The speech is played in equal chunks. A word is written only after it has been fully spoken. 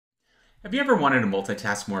Have you ever wanted to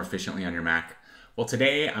multitask more efficiently on your Mac? Well,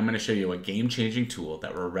 today I'm going to show you a game-changing tool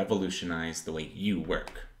that will revolutionize the way you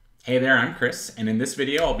work. Hey there, I'm Chris, and in this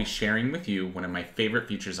video I'll be sharing with you one of my favorite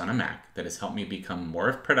features on a Mac that has helped me become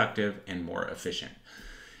more productive and more efficient.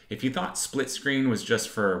 If you thought split screen was just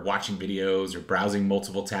for watching videos or browsing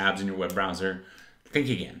multiple tabs in your web browser, think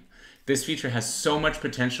again. This feature has so much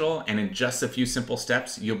potential, and in just a few simple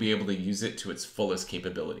steps, you'll be able to use it to its fullest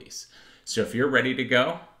capabilities. So if you're ready to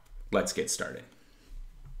go, let's get started.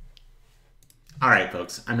 All right,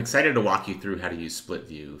 folks, I'm excited to walk you through how to use split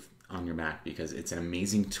view on your Mac because it's an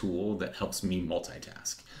amazing tool that helps me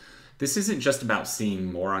multitask. This isn't just about seeing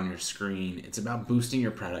more on your screen, it's about boosting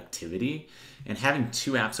your productivity, and having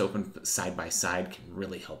two apps open side by side can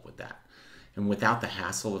really help with that. And without the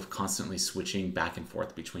hassle of constantly switching back and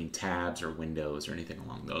forth between tabs or windows or anything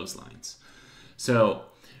along those lines. So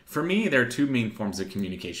for me, there are two main forms of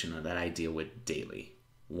communication that I deal with daily.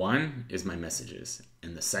 One is my messages,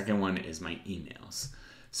 and the second one is my emails.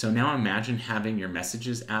 So now imagine having your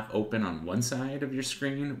messages app open on one side of your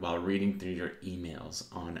screen while reading through your emails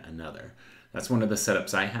on another. That's one of the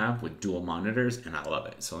setups I have with dual monitors, and I love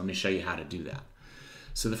it. So let me show you how to do that.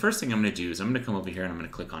 So the first thing I'm going to do is I'm going to come over here and I'm going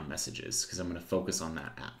to click on messages because I'm going to focus on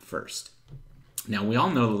that app first. Now we all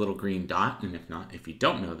know the little green dot, and if you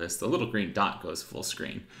don't know this, the little green dot goes full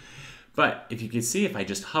screen. But if you can see, if I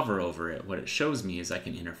just hover over it, what it shows me is I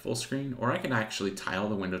can enter full screen, or I can actually tile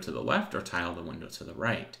the window to the left or tile the window to the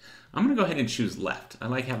right. I'm going to go ahead and choose left. I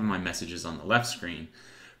like having my messages on the left screen,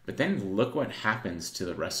 but then look what happens to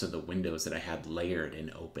the rest of the windows that I had layered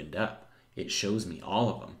and opened up. It shows me all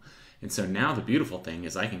of them. And so now the beautiful thing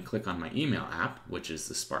is I can click on my email app, which is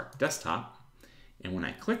the Spark desktop. And when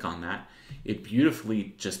I click on that, it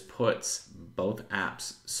beautifully just puts both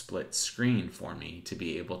apps split screen for me to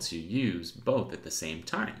be able to use both at the same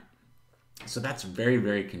time. So that's very,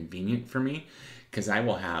 very convenient for me because I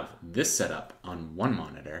will have this setup on one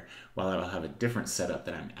monitor while I will have a different setup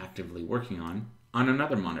that I'm actively working on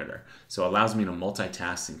another monitor. So it allows me to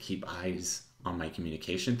multitask and keep eyes on my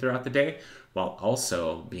communication throughout the day while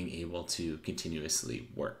also being able to continuously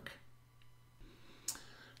work.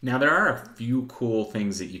 Now there are a few cool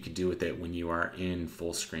things that you could do with it when you are in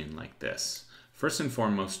full screen like this. First and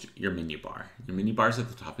foremost, your menu bar. Your menu bar is at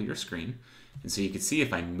the top of your screen. And so you can see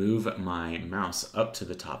if I move my mouse up to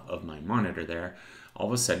the top of my monitor there, all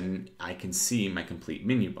of a sudden I can see my complete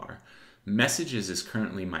menu bar. Messages is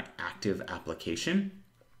currently my active application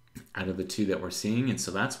out of the two that we're seeing. And so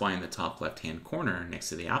that's why in the top left-hand corner next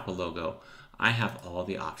to the Apple logo, I have all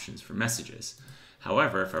the options for messages.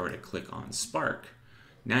 However, if I were to click on Spark,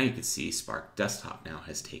 now you can see Spark Desktop now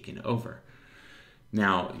has taken over.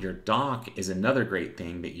 Now your dock is another great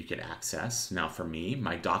thing that you could access. Now for me,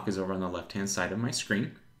 my dock is over on the left-hand side of my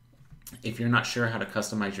screen. If you're not sure how to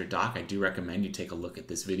customize your dock, I do recommend you take a look at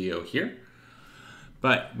this video here.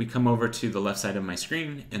 But we come over to the left side of my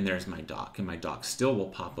screen and there's my dock, and my dock still will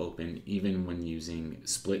pop open even when using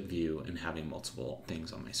split view and having multiple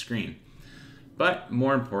things on my screen. But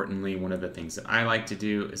more importantly, one of the things that I like to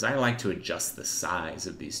do is I like to adjust the size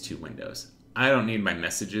of these two windows. I don't need my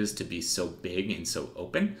messages to be so big and so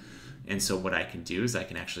open. And so what I can do is I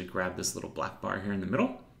can actually grab this little black bar here in the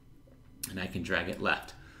middle and I can drag it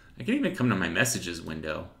left. I can even come to my messages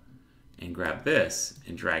window and grab this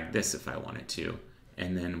and drag this if I wanted to.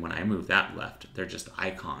 And then when I move that left, they're just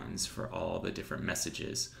icons for all the different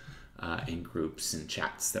messages in groups and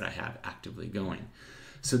chats that I have actively going.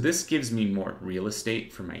 So this gives me more real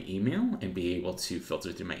estate for my email and be able to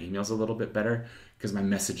filter through my emails a little bit better because my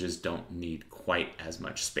messages don't need quite as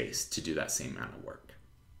much space to do that same amount of work.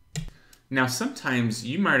 Now sometimes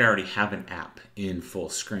you might already have an app in full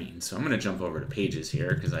screen. So I'm going to jump over to Pages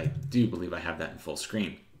here because I do believe I have that in full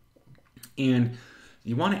screen. And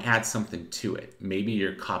you want to add something to it. Maybe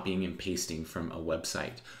you're copying and pasting from a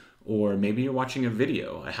website, or maybe you're watching a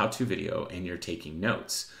video, a how-to video, and you're taking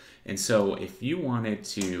notes. And so if you wanted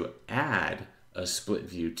to add a split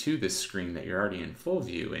view to this screen that you're already in full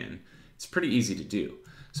view in, it's pretty easy to do.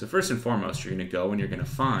 So first and foremost, you're going to go and you're going to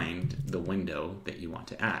find the window that you want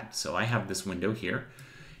to add. So I have this window here,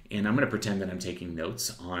 and I'm going to pretend that I'm taking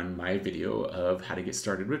notes on my video of how to get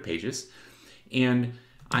started with Pages. And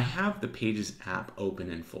I have the Pages app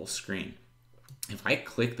open in full screen. If I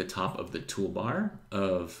click the top of the toolbar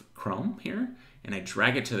of Chrome here, and I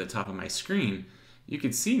drag it to the top of my screen, you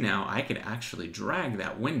can see now I could actually drag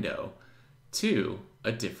that window to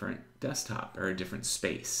a different desktop or a different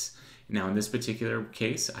space. Now in this particular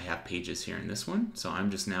case, I have Pages here in this one, so I'm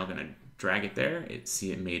just now going to drag it there,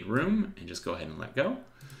 see it made room, and just go ahead and let go.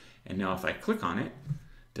 And now if I click on it,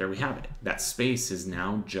 there we have it. That space is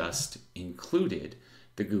now just included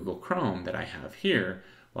the Google Chrome that I have here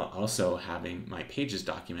while also having my Pages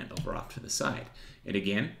document over off to the side. And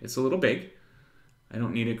again, it's a little big. I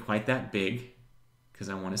don't need it quite that big because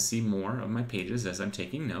I want to see more of my pages as I'm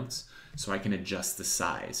taking notes. So I can adjust the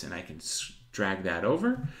size and I can drag that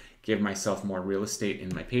over, give myself more real estate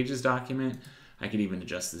in my Pages document. I could even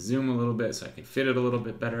adjust the zoom a little bit so I can fit it a little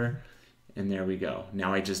bit better. And there we go.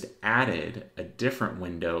 Now I just added a different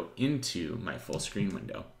window into my full screen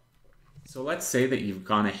window. So let's say that you've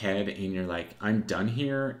gone ahead and you're like, I'm done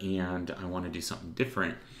here and I want to do something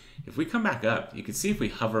different. If we come back up, you can see if we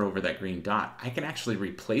hover over that green dot, I can actually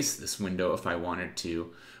replace this window if I wanted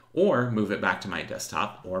to, or move it back to my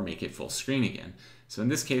desktop or make it full screen again. So in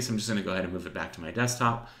this case, I'm just going to go ahead and move it back to my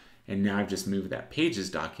desktop. And now I've just moved that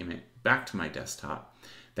Pages document back to my desktop.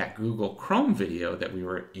 That Google Chrome video that we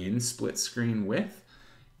were in split screen with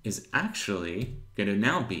is actually going to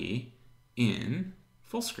now be in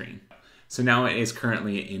full screen. So now it is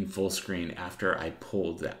currently in full screen after I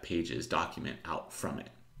pulled that Pages document out from it.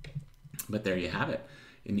 But there you have it.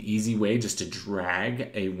 An easy way just to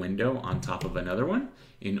drag a window on top of another one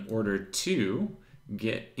in order to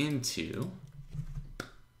get into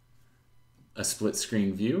a split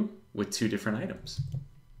screen view with two different items.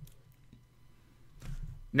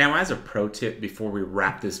 Now, as a pro tip before we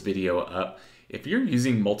wrap this video up, if you're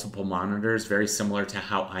using multiple monitors, very similar to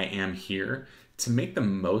how I am here, to make the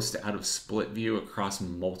most out of split view across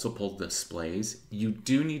multiple displays, you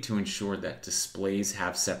do need to ensure that displays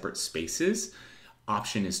have separate spaces.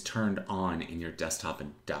 Option is turned on in your desktop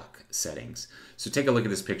and dock settings. So take a look at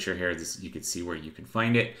this picture here. You can see where you can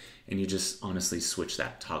find it, and you just honestly switch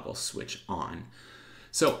that toggle switch on.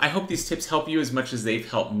 So I hope these tips help you as much as they've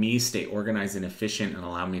helped me stay organized and efficient and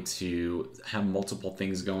allow me to have multiple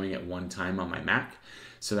things going at one time on my Mac.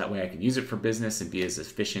 So that way I can use it for business and be as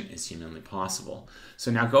efficient as humanly possible.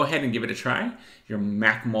 So now go ahead and give it a try. Your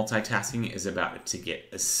Mac multitasking is about to get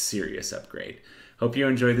a serious upgrade. Hope you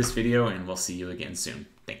enjoyed this video, and we'll see you again soon.